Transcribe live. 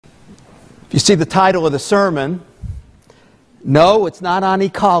If you see the title of the sermon, no, it's not on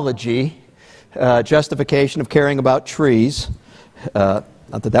ecology, justification of caring about trees. Not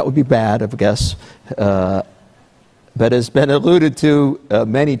that that would be bad, I guess, but has been alluded to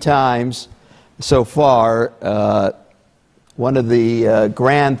many times so far. One of the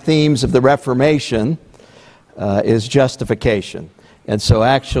grand themes of the Reformation is justification. And so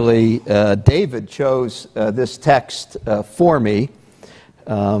actually, David chose this text for me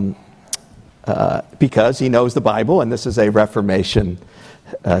because he knows the Bible, and this is a Reformation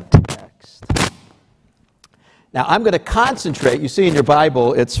text. Now, I'm going to concentrate, you see in your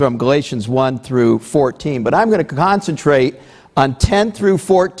Bible, it's from Galatians 1 through 14, but I'm going to concentrate on 10 through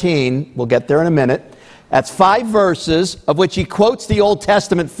 14. We'll get there in a minute. That's 5 verses, of which he quotes the Old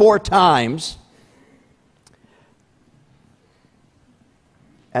Testament 4 times.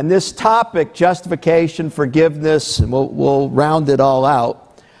 And this topic, justification, forgiveness, and we'll round it all out.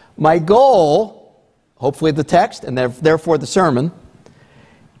 My goal, hopefully the text, and therefore the sermon,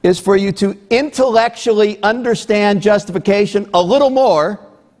 is for you to intellectually understand justification a little more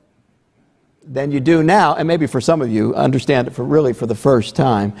than you do now, and maybe for some of you, understand it for the first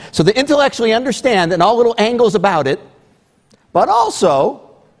time. So to intellectually understand and all little angles about it, but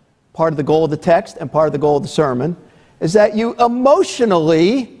also, part of the goal of the text and part of the goal of the sermon, is that you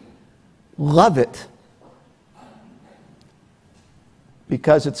emotionally love it.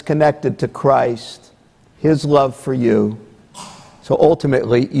 Because it's connected to Christ, His love for you. So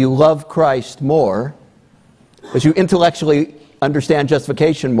ultimately, you love Christ more, because you intellectually understand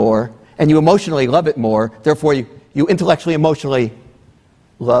justification more, and you emotionally love it more. Therefore, you intellectually, emotionally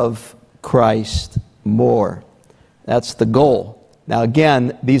love Christ more. That's the goal. Now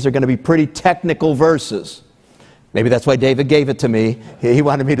again, these are going to be pretty technical verses. Maybe that's why David gave it to me. He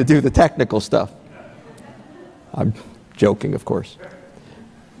wanted me to do the technical stuff. I'm joking, of course.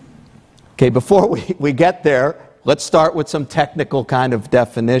 Okay, before we get there, let's start with some technical kind of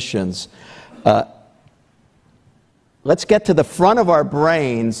definitions. Let's get to the front of our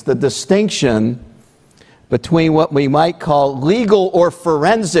brains the distinction between what we might call legal or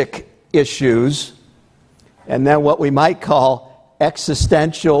forensic issues and then what we might call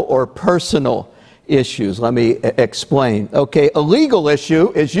existential or personal issues. Let me explain. Okay, a legal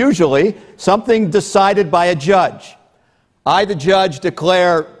issue is usually something decided by a judge. I, the judge,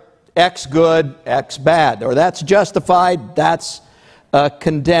 declare X good, X bad, or that's justified, that's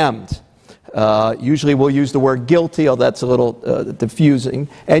condemned. Usually we'll use the word guilty, although that's a little diffusing.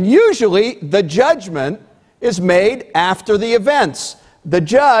 And usually the judgment is made after the events. The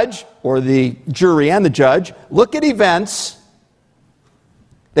judge, or the jury and the judge, look at events,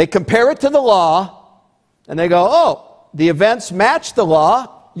 they compare it to the law, and they go, oh, the events match the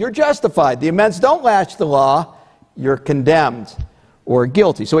law, you're justified. The events don't match the law, you're condemned or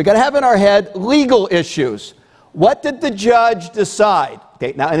guilty. So we've got to have in our head legal issues. What did the judge decide?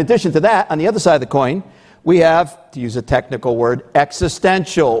 Okay, now in addition to that, on the other side of the coin, we have, to use a technical word,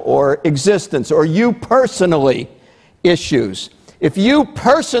 existential or existence or you personally issues. If you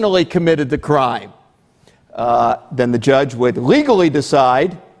personally committed the crime, then the judge would legally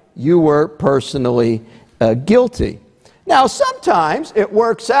decide you were personally guilty. Now sometimes it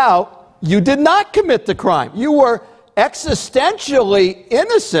works out you did not commit the crime. You were existentially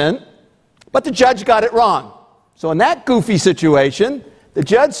innocent, but the judge got it wrong. So in that goofy situation, the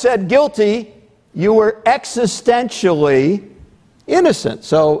judge said guilty, you were existentially innocent.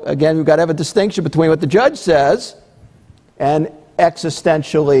 So again, we've got to have a distinction between what the judge says and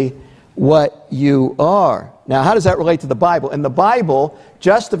existentially what you are. Now, how does that relate to the Bible? In the Bible,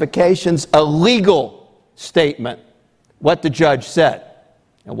 justification's a legal statement, what the judge said.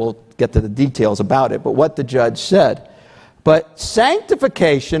 And we'll get to the details about it, but what the judge said. But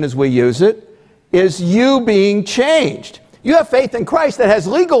sanctification, as we use it, is you being changed. You have faith in Christ that has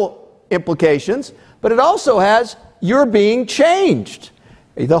legal implications, but it also has you're being changed.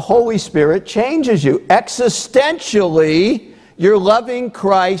 The Holy Spirit changes you. Existentially, you're loving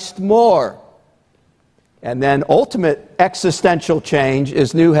Christ more. And then ultimate existential change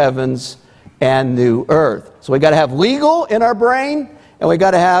is new heavens and new earth. So we got to have legal in our brain, and we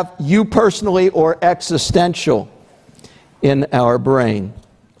got to have you personally or existential in our brain.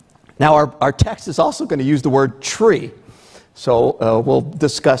 Now our text is also going to use the word tree. So we'll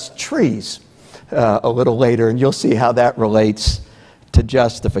discuss trees a little later, and you'll see how that relates to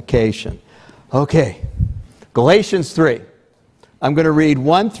justification. Okay, Galatians 3. I'm going to read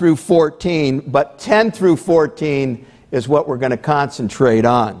 1 through 14, but 10 through 14 is what we're going to concentrate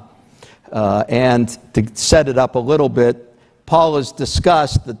on. And to set it up a little bit, Paul has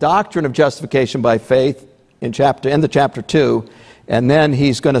discussed the doctrine of justification by faith in chapter 2, And then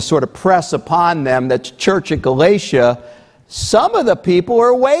he's going to sort of press upon them, that church at Galatia, some of the people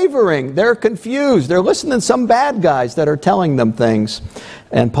are wavering. They're confused. They're listening to some bad guys that are telling them things.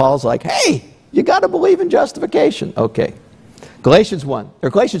 And Paul's like, hey, you got to believe in justification. Okay. Galatians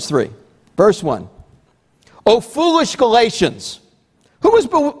 3, verse 1. O foolish Galatians, who has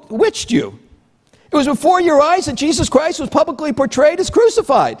bewitched you? It was before your eyes that Jesus Christ was publicly portrayed as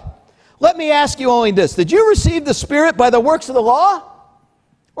crucified. Let me ask you only this. Did you receive the Spirit by the works of the law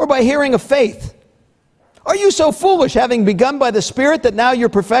or by hearing of faith? Are you so foolish, having begun by the Spirit, that now you're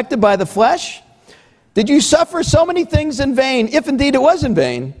perfected by the flesh? Did you suffer so many things in vain, if indeed it was in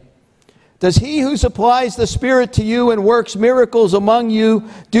vain? Does he who supplies the Spirit to you and works miracles among you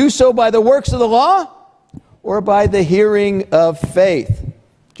do so by the works of the law or by the hearing of faith?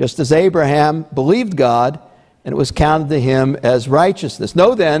 Just as Abraham believed God, and it was counted to him as righteousness.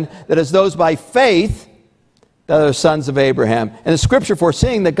 Know then that as those by faith that are sons of Abraham. And the Scripture,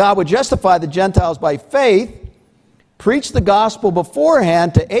 foreseeing that God would justify the Gentiles by faith, preached the gospel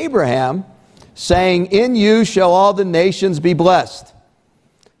beforehand to Abraham, saying, in you shall all the nations be blessed.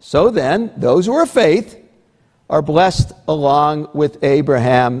 So then, those who are of faith are blessed along with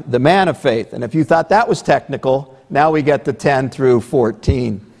Abraham, the man of faith. And if you thought that was technical, now we get to 10 through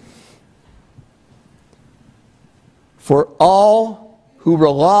 14. For all who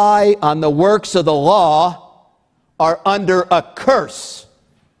rely on the works of the law are under a curse.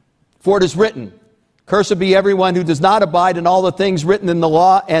 For it is written, cursed be everyone who does not abide in all the things written in the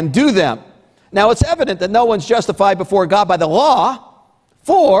law and do them. Now it's evident that no one's justified before God by the law,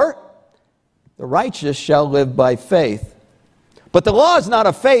 for the righteous shall live by faith. But the law is not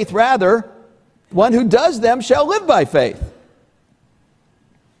of faith, rather, one who does them shall live by faith.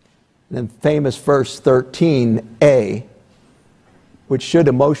 And then famous verse 13a, which should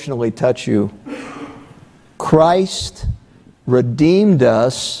emotionally touch you. Christ redeemed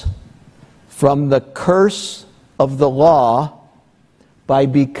us from the curse of the law by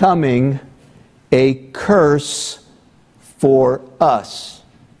becoming a curse for us.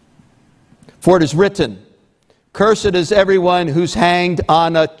 For it is written, cursed is everyone who's hanged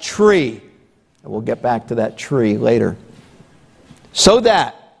on a tree. And we'll get back to that tree later. So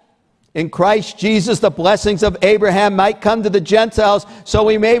that in Christ Jesus the blessings of Abraham might come to the Gentiles, so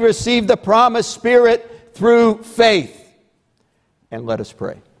we may receive the promised Spirit through faith. And let us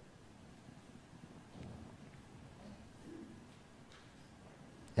pray.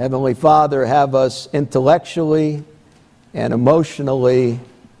 Heavenly Father, have us intellectually and emotionally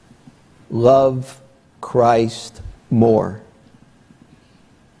love Christ more.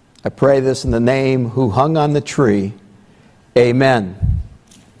 I pray this in the name who hung on the tree. Amen.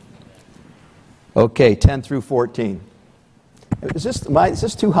 Okay, 10 through 14. Is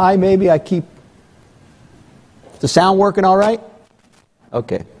this too high maybe? Is the sound working all right?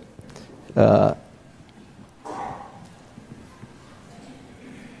 Okay. Let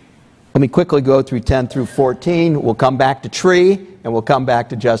me quickly go through 10 through 14. We'll come back to tree, and we'll come back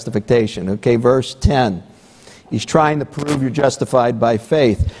to justification. Okay, verse 10. He's trying to prove you're justified by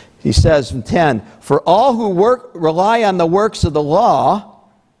faith. He says in 10, for all who rely on the works of the law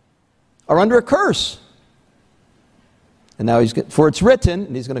are under a curse. And now for it's written,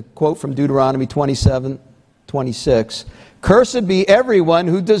 and he's going to quote from Deuteronomy 27:26, cursed be everyone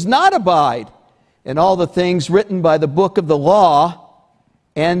who does not abide in all the things written by the book of the law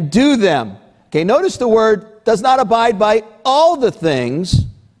and do them. Okay, notice the word does not abide by all the things,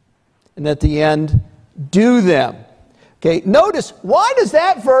 and at the end, do them. Okay, notice, why does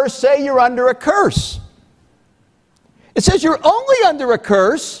that verse say you're under a curse? It says you're only under a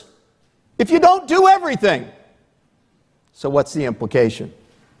curse if you don't do everything. So what's the implication?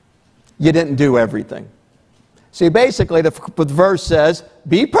 You didn't do everything. See, basically, the verse says,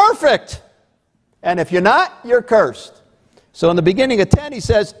 be perfect. And if you're not, you're cursed. So in the beginning of 10, he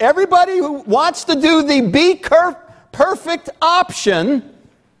says, everybody who wants to do the be perfect option,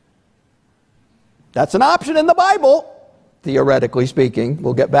 that's an option in the Bible, theoretically speaking.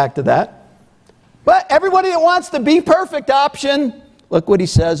 We'll get back to that. But everybody that wants the be perfect option, look what he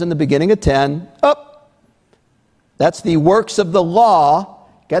says in the beginning of 10. That's the works of the law.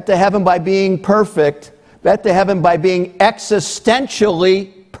 Get to heaven by being perfect. Get to heaven by being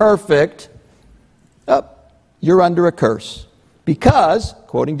existentially perfect. You're under a curse. Because,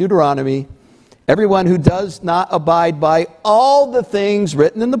 quoting Deuteronomy, everyone who does not abide by all the things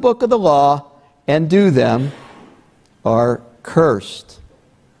written in the book of the law and do them are cursed.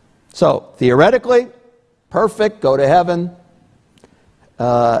 So, theoretically, perfect, go to heaven.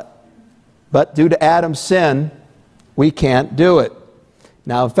 But due to Adam's sin, we can't do it.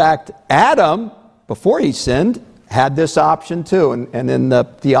 Now, in fact, Adam, before he sinned, had this option too, and in the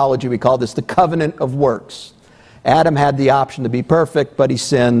theology we call this the covenant of works. Adam had the option to be perfect, but he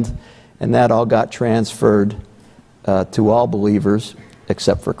sinned, and that all got transferred to all believers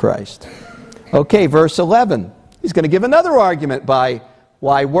except for Christ. Okay, verse 11. He's going to give another argument by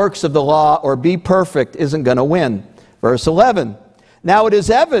why works of the law or be perfect isn't going to win. Verse 11. Now it is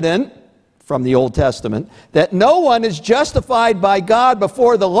evident from the Old Testament that no one is justified by God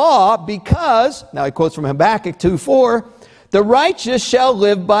before the law because, now he quotes from Habakkuk 2:4, the righteous shall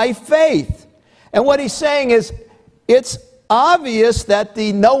live by faith. And what he's saying is, it's obvious that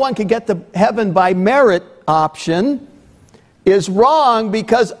the no one can get to heaven by merit option is wrong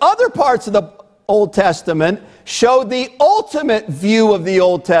because other parts of the Old Testament show the ultimate view of the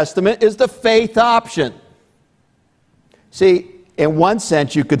Old Testament is the faith option. See, in one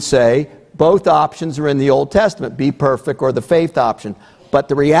sense you could say both options are in the Old Testament, be perfect or the faith option. But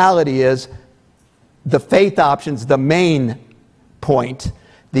the reality is the faith option's the main point.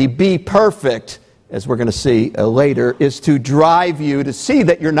 The be perfect, as we're going to see later, is to drive you to see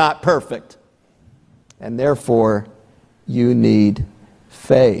that you're not perfect. And therefore, you need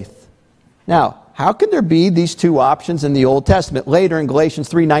faith. Now, how can there be these two options in the Old Testament? Later in Galatians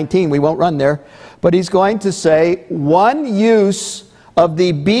 3.19, we won't run there, but he's going to say one use of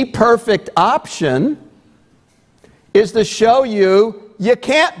the be perfect option is to show you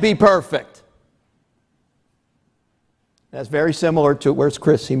can't be perfect. That's very similar to, where's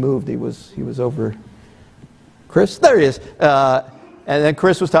Chris? He moved. He was over. Chris? There he is. And then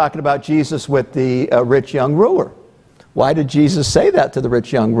Chris was talking about Jesus with the rich young ruler. Why did Jesus say that to the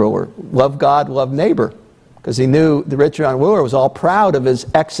rich young ruler? Love God, love neighbor. Because he knew the rich young ruler was all proud of his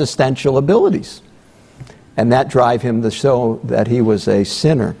existential abilities. And that drive him to show that he was a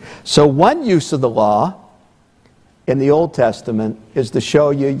sinner. So one use of the law in the Old Testament is to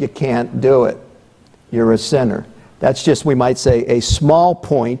show you can't do it. You're a sinner. That's just, we might say, a small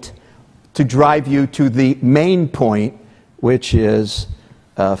point to drive you to the main point, which is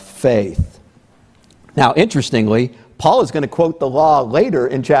faith. Now, interestingly, Paul is going to quote the law later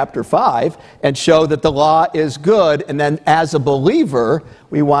in chapter 5 and show that the law is good, and then as a believer,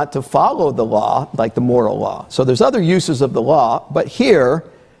 we want to follow the law, like the moral law. So there's other uses of the law, but here,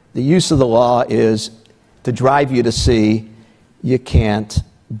 the use of the law is to drive you to see you can't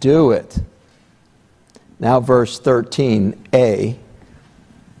do it. Now verse 13a.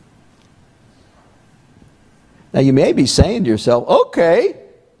 Now you may be saying to yourself, okay,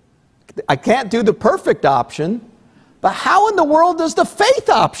 I can't do the perfect option, but how in the world does the faith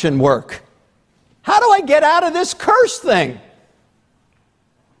option work? How do I get out of this curse thing?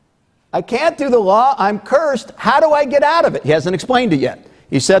 I can't do the law, I'm cursed, how do I get out of it? He hasn't explained it yet.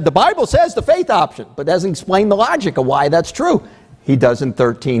 He said the Bible says the faith option, but doesn't explain the logic of why that's true. He does in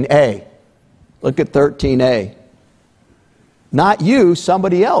 13a. Look at 13a. Not you,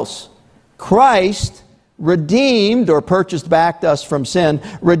 somebody else. Christ redeemed or purchased back us from sin,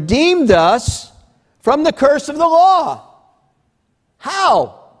 redeemed us from the curse of the law.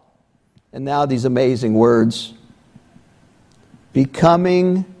 How? And now these amazing words.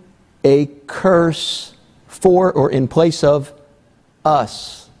 Becoming a curse for or in place of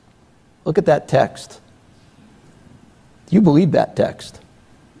us. Look at that text. Do you believe that text?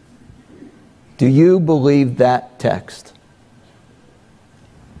 Do you believe that text?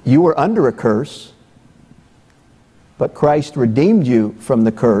 You were under a curse, but Christ redeemed you from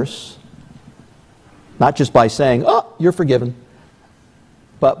the curse. Not just by saying, oh, you're forgiven,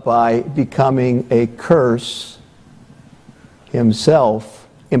 but by becoming a curse himself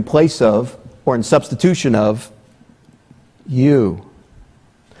in place of, or in substitution of, you.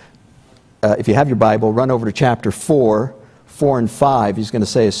 If you have your Bible, run over to chapter 4, 4 and 5. He's going to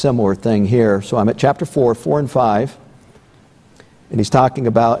say a similar thing here. So I'm at chapter 4, 4 and 5. And he's talking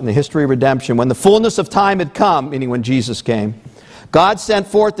about in the history of redemption, when the fullness of time had come, meaning when Jesus came, God sent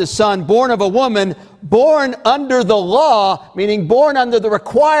forth His Son, born of a woman, born under the law, meaning born under the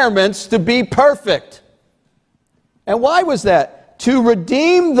requirements to be perfect. And why was that? To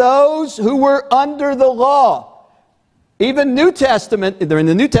redeem those who were under the law. Even New Testament, in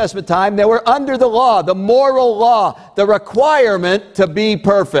the New Testament time, they were under the law, the moral law, the requirement to be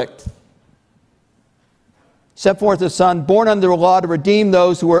perfect. Sent forth His Son, born under the law, to redeem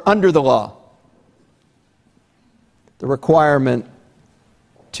those who were under the law. The requirement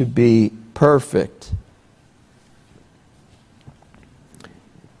to be perfect.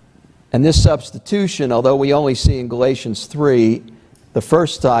 And this substitution, although we only see in Galatians 3, the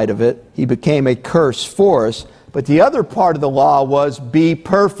first side of it, He became a curse for us, but the other part of the law was be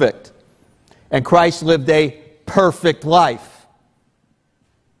perfect. And Christ lived a perfect life.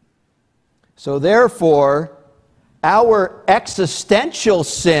 So therefore, our existential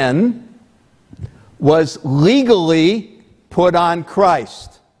sin was legally put on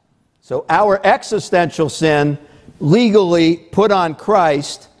Christ. So our existential sin legally put on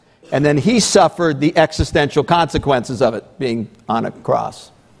Christ, and then he suffered the existential consequences of it, being on a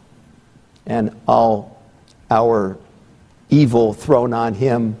cross. And all our evil thrown on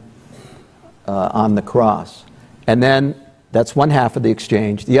him on the cross. And then that's one half of the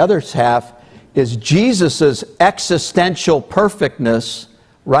exchange. The other half is Jesus' existential perfectness,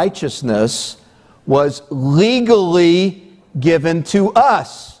 righteousness, was legally given to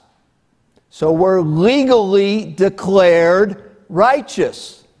us. So we're legally declared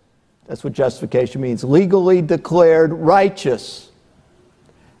righteous. That's what justification means, legally declared righteous.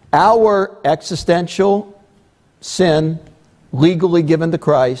 Our existential sin, legally given to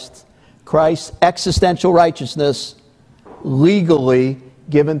Christ, Christ's existential righteousness, legally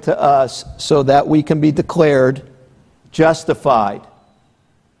given to us so that we can be declared justified.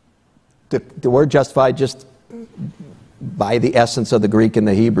 The word justified, just by the essence of the Greek and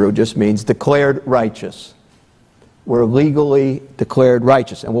the Hebrew, just means declared righteous. We're legally declared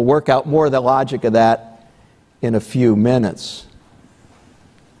righteous. And we'll work out more of the logic of that in a few minutes.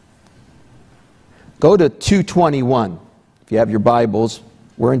 Go to 2:21. If you have your Bibles,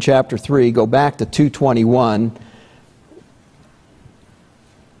 we're in chapter 3. Go back to 2:21.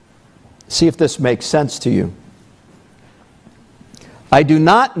 See if this makes sense to you. I do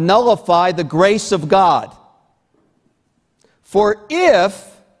not nullify the grace of God. For if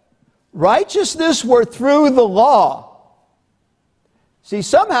righteousness were through the law, see,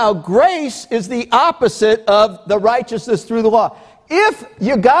 somehow grace is the opposite of the righteousness through the law. If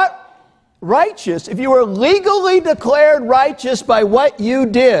you got righteous, if you were legally declared righteous by what you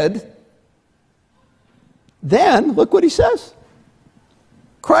did, then, look what he says,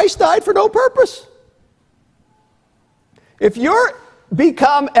 Christ died for no purpose. If you're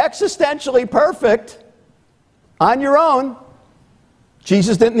become existentially perfect on your own,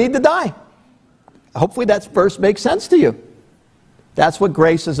 Jesus didn't need to die. Hopefully that verse makes sense to you. That's what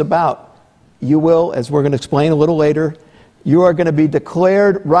grace is about. You will, as we're going to explain a little later, you are going to be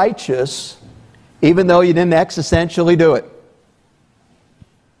declared righteous even though you didn't existentially do it.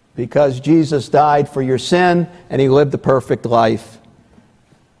 Because Jesus died for your sin and he lived the perfect life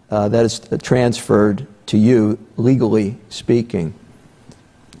that is transferred to you, legally speaking.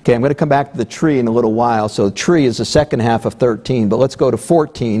 Okay, I'm going to come back to the tree in a little while. So the tree is the second half of 13, but let's go to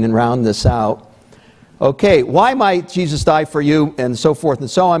 14 and round this out. Okay, why might Jesus die for you, and so forth and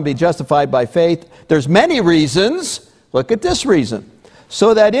so on, be justified by faith? There's many reasons. Look at this reason.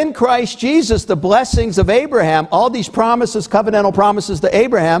 So that in Christ Jesus the blessings of Abraham, all these promises, covenantal promises to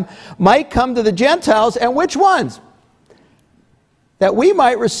Abraham, might come to the Gentiles. And which ones? That we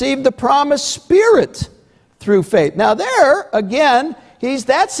might receive the promised Spirit through faith. Now there, again,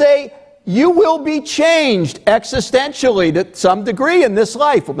 you will be changed existentially to some degree in this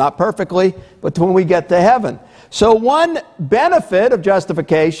life. Well, not perfectly, but when we get to heaven. So one benefit of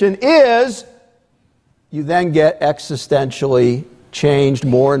justification is you then get existentially changed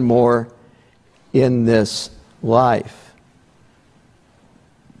more and more in this life.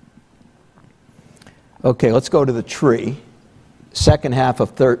 Okay, let's go to the tree, second half of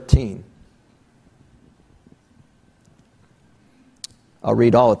 13. I'll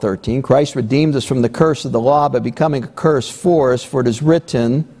read all of 13. Christ redeemed us from the curse of the law by becoming a curse for us, for it is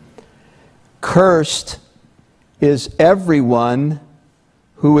written, cursed is everyone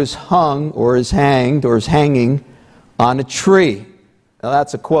who is hung or is hanged or is hanging on a tree. Now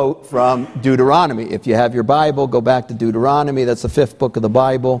that's a quote from Deuteronomy. If you have your Bible, go back to Deuteronomy. That's the 5th book of the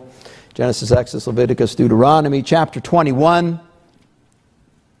Bible. Genesis, Exodus, Leviticus, Deuteronomy, chapter 21.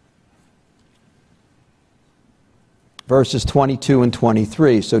 Verses 22 and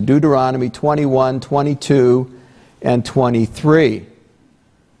 23. So Deuteronomy 21, 22, and 23.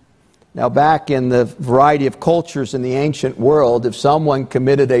 Now back in the variety of cultures in the ancient world, if someone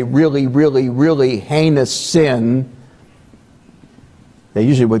committed a really, really, really heinous sin, they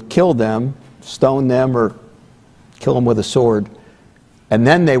usually would kill them, stone them, or kill them with a sword. And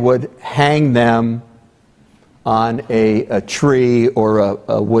then they would hang them on a tree or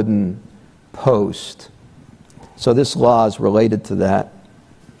a wooden post. So this law is related to that.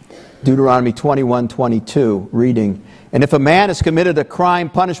 Deuteronomy 21:22, reading, and if a man has committed a crime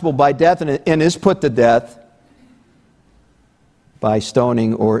punishable by death and is put to death by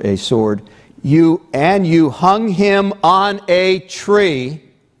stoning or a sword, you hung him on a tree,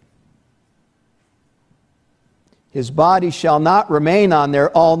 his body shall not remain on there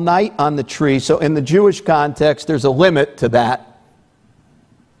all night on the tree. So in the Jewish context, there's a limit to that.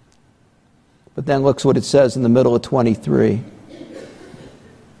 But then look what it says in the middle of 23.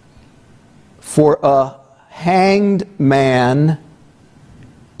 For a hanged man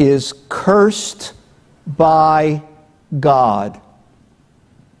is cursed by God.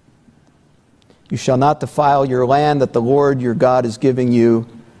 You shall not defile your land that the Lord your God is giving you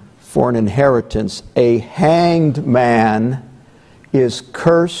for an inheritance. A hanged man is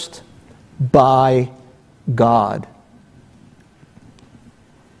cursed by God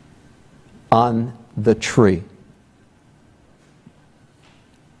on the tree.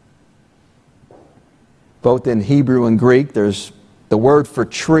 Both in Hebrew and Greek, there's the word for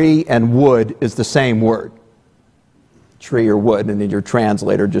tree and wood is the same word. Tree or wood, and then your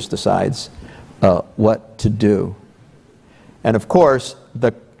translator just decides what to do. And of course,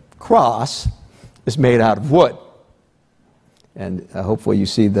 the cross is made out of wood. And hopefully you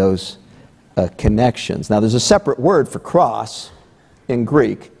see those connections. Now, there's a separate word for cross in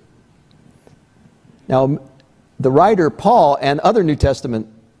Greek. Now, the writer Paul and other New Testament,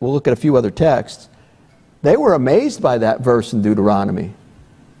 we'll look at a few other texts, they were amazed by that verse in Deuteronomy.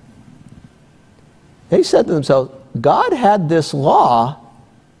 They said to themselves, God had this law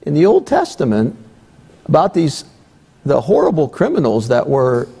in the Old Testament about the horrible criminals that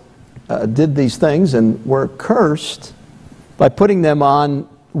did these things and were cursed by putting them on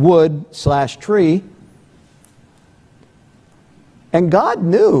wood/tree. And God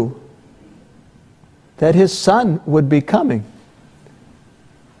knew that his son would be coming.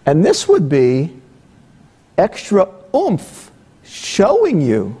 And this would be extra oomph showing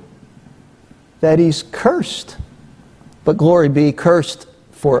you that he's cursed. But glory be, cursed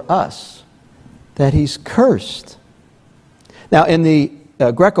for us, that he's cursed. Now, in the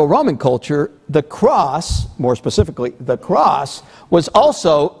Greco-Roman culture, the cross, more specifically, the cross, was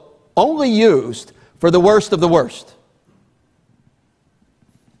also only used for the worst of the worst.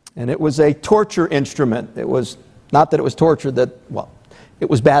 And it was a torture instrument. It was not that it was torture it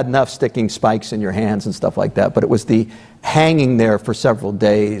was bad enough sticking spikes in your hands and stuff like that, but it was the hanging there for several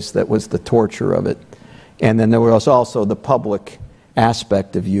days that was the torture of it. And then there was also the public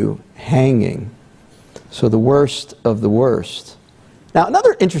aspect of you hanging. So the worst of the worst. Now,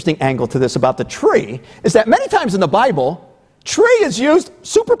 another interesting angle to this about the tree is that many times in the Bible, tree is used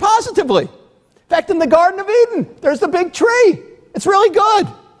super positively. In fact, in the Garden of Eden, there's the big tree. It's really good.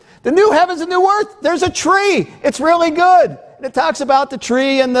 The new heavens and new earth, there's a tree. It's really good. And it talks about the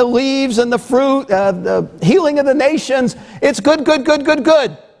tree and the leaves and the fruit, the healing of the nations. It's good, good, good, good,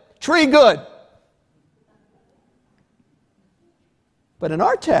 good. Tree good. But in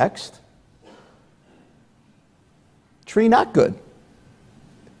our text, tree not good.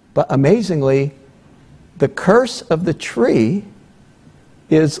 But amazingly, the curse of the tree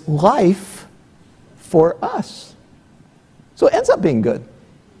is life for us. So it ends up being good.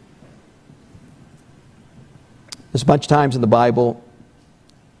 There's a bunch of times in the Bible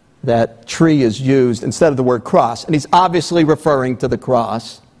that tree is used instead of the word cross. And he's obviously referring to the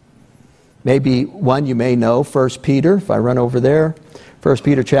cross. Maybe one you may know, 1 Peter, if I run over there. 1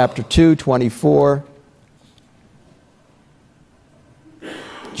 Peter chapter 2, 24.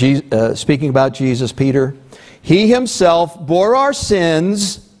 Speaking about Jesus, Peter, he himself bore our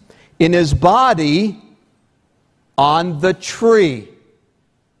sins in his body on the tree.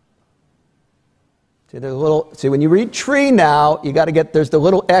 See, when you read tree now, you got to there's the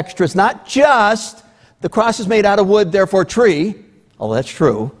little extras, not just the cross is made out of wood, therefore tree. Oh, that's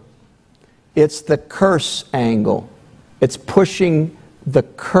true. It's the curse angle. It's pushing the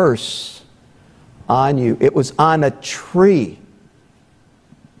curse on you. It was on a tree.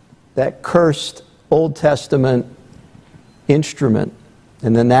 That cursed Old Testament instrument.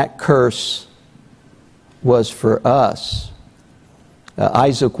 And then that curse was for us.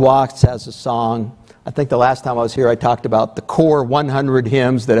 Isaac Watts has a song. I think the last time I was here, I talked about the core 100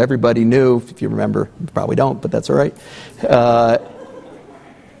 hymns that everybody knew. If you remember, you probably don't, but that's all right.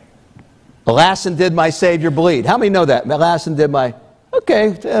 Alas, and did my Savior bleed. How many know that? Alas, and did my...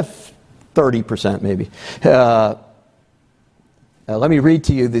 Okay, 30% maybe. Let me read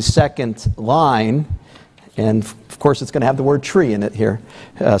to you the second line. And, of course, it's going to have the word tree in it here.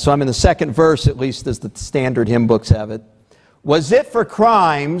 So I'm in the second verse, at least as the standard hymn books have it. Was it for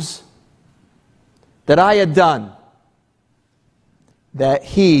crimes that I had done that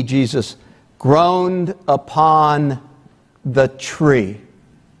he, Jesus, groaned upon the tree?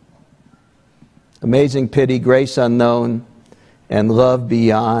 Amazing pity, grace unknown, and love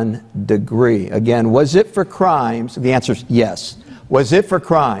beyond degree. Again, was it for crimes? The answer is yes. Was it for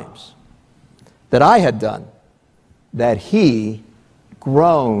crimes that I had done that he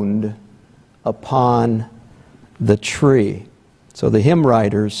groaned upon the tree? So the hymn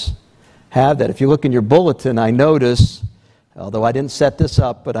writers have that. If you look in your bulletin, I notice, although I didn't set this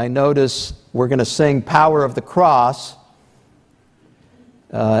up, but I notice we're going to sing Power of the Cross.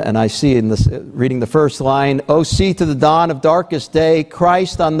 And I see in this, reading the first line, "O see to the dawn of darkest day,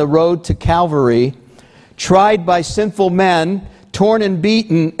 Christ on the road to Calvary, tried by sinful men, torn and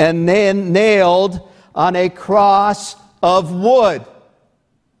beaten, and then nailed on a cross of wood."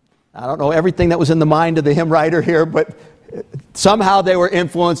 I don't know everything that was in the mind of the hymn writer here, but somehow they were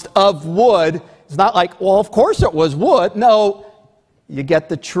influenced of wood. It's not like, well, of course it was wood. No, you get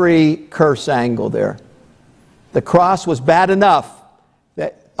the tree curse angle there. The cross was bad enough.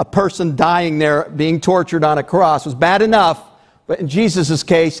 That a person dying there, being tortured on a cross, was bad enough. But in Jesus'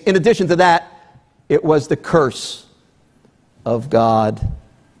 case, in addition to that, it was the curse of God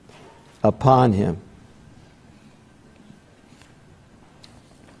upon him.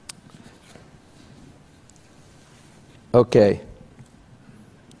 Okay.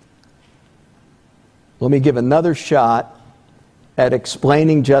 Let me give another shot at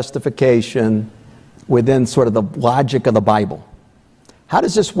explaining justification within sort of the logic of the Bible. How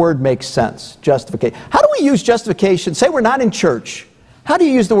does this word make sense? Justification. How do we use justification? Say we're not in church. How do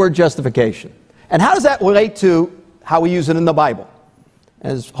you use the word justification? And how does that relate to how we use it in the Bible?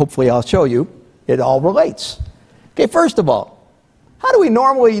 As hopefully I'll show you, it all relates. Okay, first of all, how do we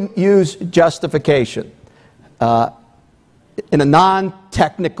normally use justification? In a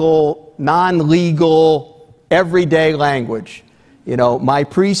non-technical, non-legal, everyday language. You know, my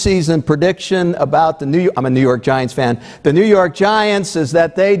preseason prediction about I'm a New York Giants fan. The New York Giants is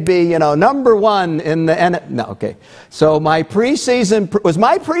that they'd be, number one in the no, okay. So was my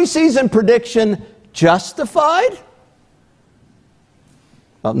preseason prediction justified?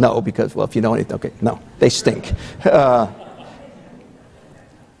 Well, no, because, if you know anything, okay, no, they stink. How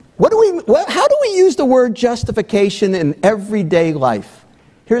do we use the word justification in everyday life?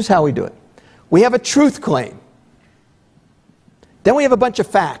 Here's how we do it. We have a truth claim. Then we have a bunch of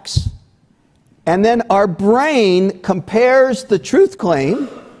facts. And then our brain compares the truth claim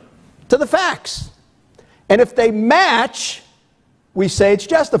to the facts. And if they match, we say it's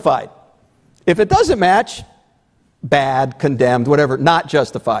justified. If it doesn't match, bad, condemned, whatever, not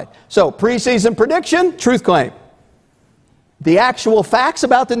justified. So, preseason prediction, truth claim. The actual facts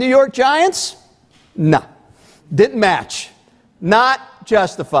about the New York Giants? No. Didn't match. Not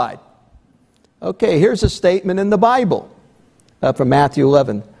justified. Okay, here's a statement in the Bible. From Matthew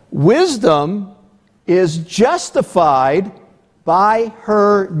 11. Wisdom is justified by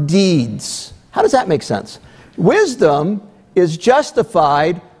her deeds. How does that make sense? Wisdom is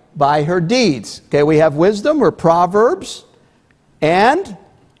justified by her deeds. Okay, we have wisdom or Proverbs. And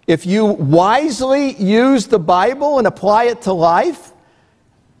if you wisely use the Bible and apply it to life,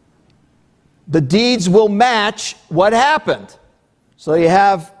 the deeds will match what happened. So you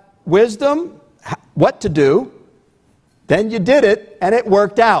have wisdom, what to do. Then you did it, and it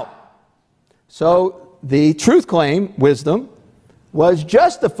worked out. So the truth claim, wisdom, was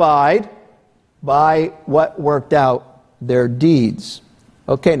justified by what worked out, their deeds.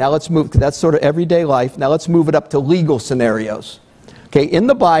 Okay, now let's move. That's sort of everyday life. Now let's move it up to legal scenarios. Okay, in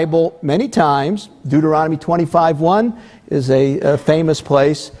the Bible, many times, Deuteronomy 25:1 is a famous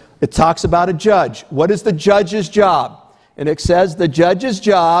place. It talks about a judge. What is the judge's job? And it says the judge's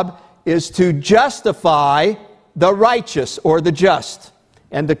job is to justify the righteous or the just,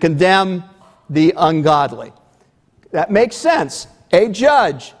 and to condemn the ungodly. That makes sense. A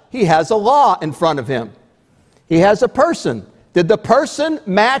judge, he has a law in front of him. He has a person. Did the person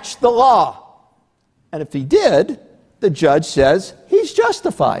match the law? And if he did, the judge says he's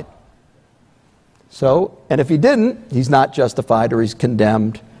justified. So, and if he didn't, he's not justified or he's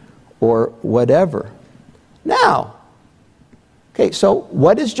condemned or whatever. Now, okay, so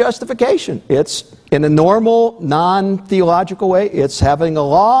what is justification? It's, in a normal, non-theological way, it's having a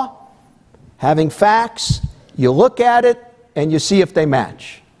law, having facts, you look at it, and you see if they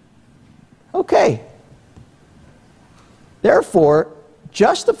match. Okay. Therefore,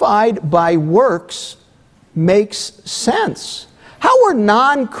 justified by works makes sense. How are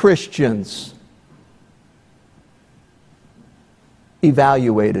non-Christians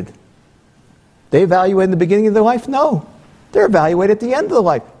evaluated? They evaluated in the beginning of their life? No. They're evaluated at the end of the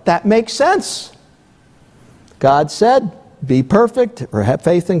life. That makes sense. God said, be perfect or have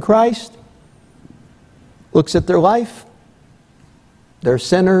faith in Christ. Looks at their life. They're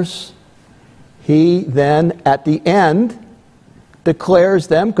sinners. He then, at the end, declares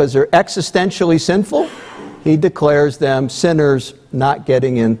them, because they're existentially sinful, he declares them sinners not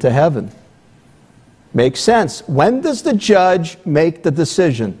getting into heaven. Makes sense. When does the judge make the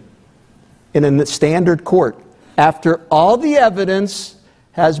decision? In a standard court. After all the evidence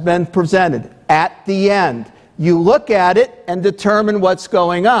has been presented. At the end, you look at it and determine what's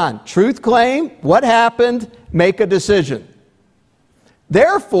going on. Truth claim, what happened, make a decision.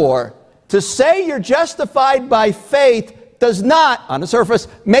 Therefore, to say you're justified by faith does not, on the surface,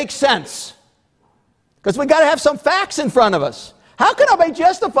 make sense. Because we've got to have some facts in front of us. How can I be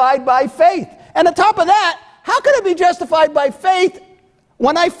justified by faith? And on top of that, how can I be justified by faith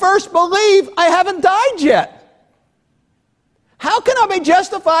when I first believe I haven't died yet? How can I be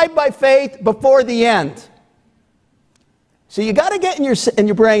justified by faith before the end? So you got to get in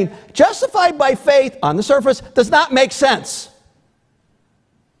your brain, justified by faith on the surface does not make sense.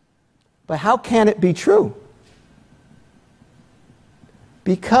 But how can it be true?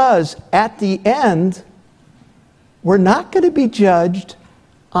 Because at the end, we're not going to be judged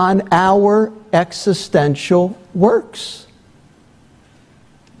on our existential works.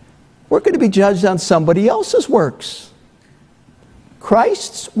 We're going to be judged on somebody else's works.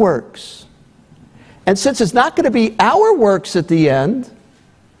 Christ's works. And since it's not going to be our works at the end,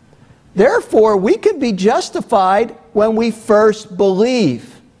 therefore we can be justified when we first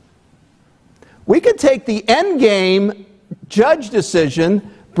believe. We can take the end game judge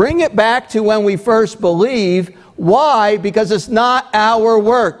decision, bring it back to when we first believe. Why? Because it's not our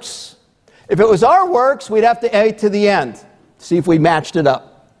works. If it was our works, we'd have to wait to the end, see if we matched it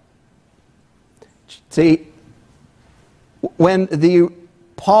up. See, when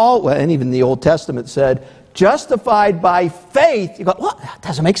Paul, and even the Old Testament said, justified by faith, you go, well, that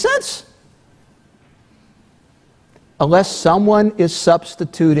doesn't make sense. Unless someone is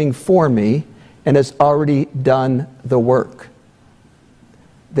substituting for me and has already done the work.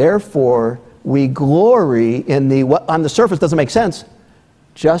 Therefore, we glory in what on the surface doesn't make sense,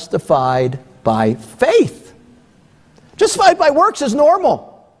 justified by faith. Justified by works is normal.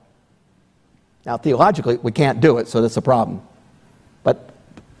 Now, theologically, we can't do it, so that's a problem. But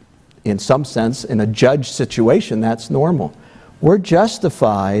in some sense, in a judge situation, that's normal. We're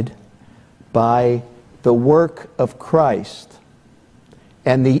justified by the work of Christ.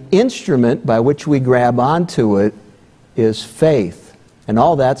 And the instrument by which we grab onto it is faith. And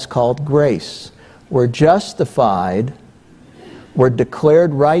all that's called grace. We're justified. We're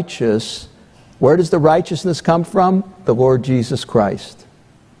declared righteous. Where does the righteousness come from? The Lord Jesus Christ.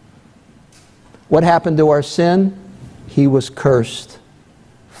 What happened to our sin? He was cursed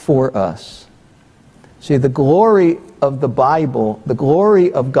for us. See, the glory of the Bible, the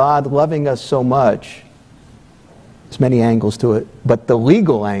glory of God loving us so much, there's many angles to it, but the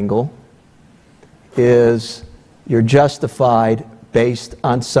legal angle is you're justified based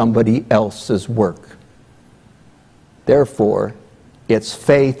on somebody else's work. Therefore, it's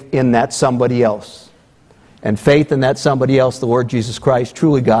faith in that somebody else. And faith in that somebody else, the Lord Jesus Christ,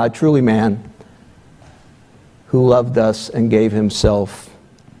 truly God, truly man, who loved us and gave himself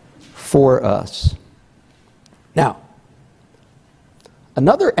for us. Now,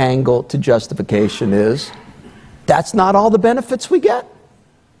 another angle to justification is that's not all the benefits we get.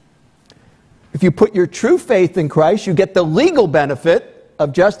 If you put your true faith in Christ, you get the legal benefit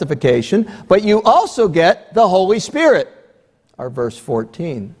of justification, but you also get the Holy Spirit, our verse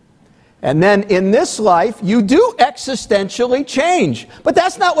 14. And then in this life, you do existentially change, but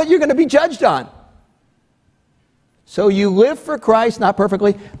that's not what you're going to be judged on. So you live for Christ, not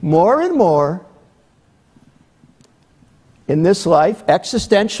perfectly, more and more in this life.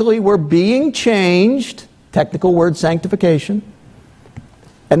 Existentially, we're being changed. Technical word, sanctification.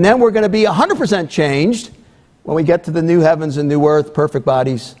 And then we're going to be 100% changed when we get to the new heavens and new earth, perfect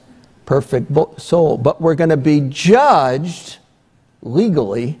bodies, perfect soul. But we're going to be judged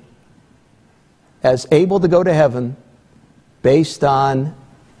legally as able to go to heaven based on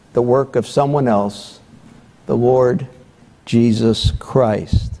the work of someone else, the Lord Jesus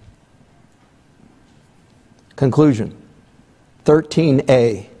Christ. Conclusion.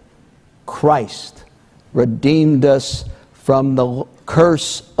 13a. Christ redeemed us from the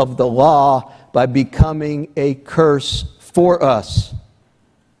curse of the law by becoming a curse for us.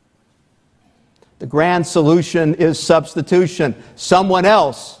 The grand solution is substitution. Someone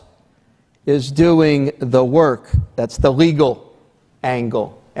else is doing the work. That's the legal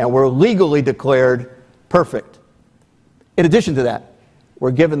angle. And we're legally declared perfect. In addition to that,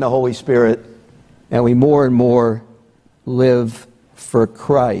 we're given the Holy Spirit, and we more and more live for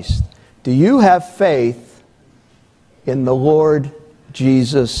Christ. Do you have faith in the Lord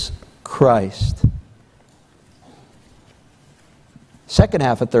Jesus Christ? Second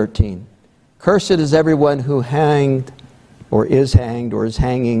half of 13. Cursed is everyone who hanged or is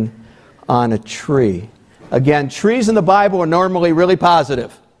hanging on a tree. Again, trees in the Bible are normally really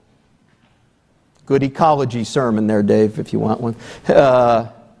positive. Good ecology sermon there, Dave, if you want one.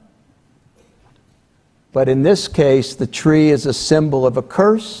 But in this case, the tree is a symbol of a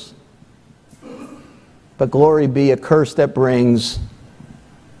curse. But glory be, a curse that brings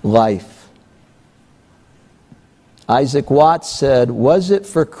life. Isaac Watts said, "Was it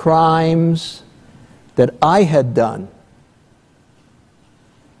for crimes that I had done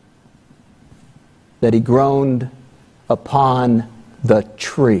that he groaned upon the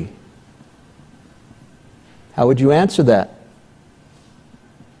tree?" How would you answer that?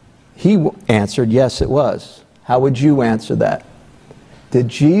 He answered, yes, it was. How would you answer that? Did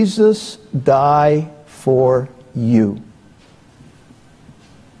Jesus die for you?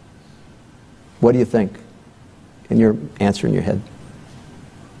 What do you think? In your answer in your head.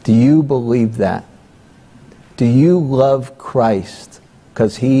 Do you believe that? Do you love Christ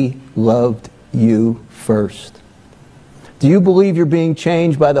because he loved you first? Do you believe you're being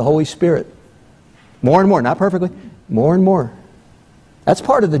changed by the Holy Spirit? More and more, not perfectly, more and more. That's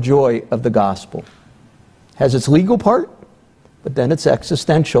part of the joy of the gospel. Has its legal part, but then it's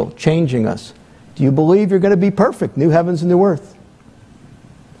existential, changing us. Do you believe you're going to be perfect, new heavens and new earth?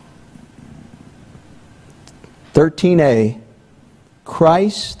 13a,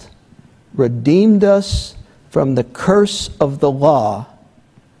 Christ redeemed us from the curse of the law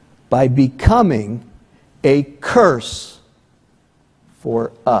by becoming a curse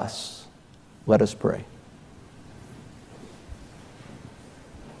for us. Let us pray.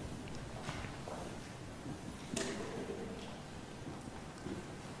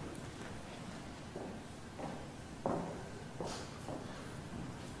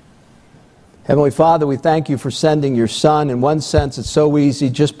 Heavenly Father, we thank you for sending your Son. In one sense, it's so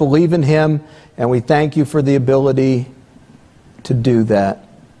easy. Just believe in him, and we thank you for the ability to do that.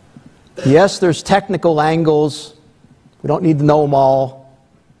 Yes, there's technical angles. We don't need to know them all.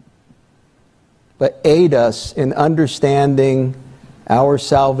 But aid us in understanding our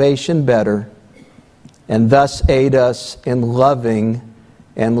salvation better, and thus aid us in loving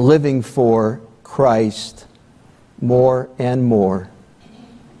and living for Christ more and more.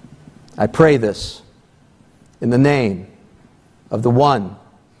 I pray this in the name of the one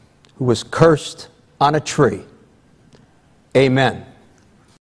who was cursed on a tree. Amen.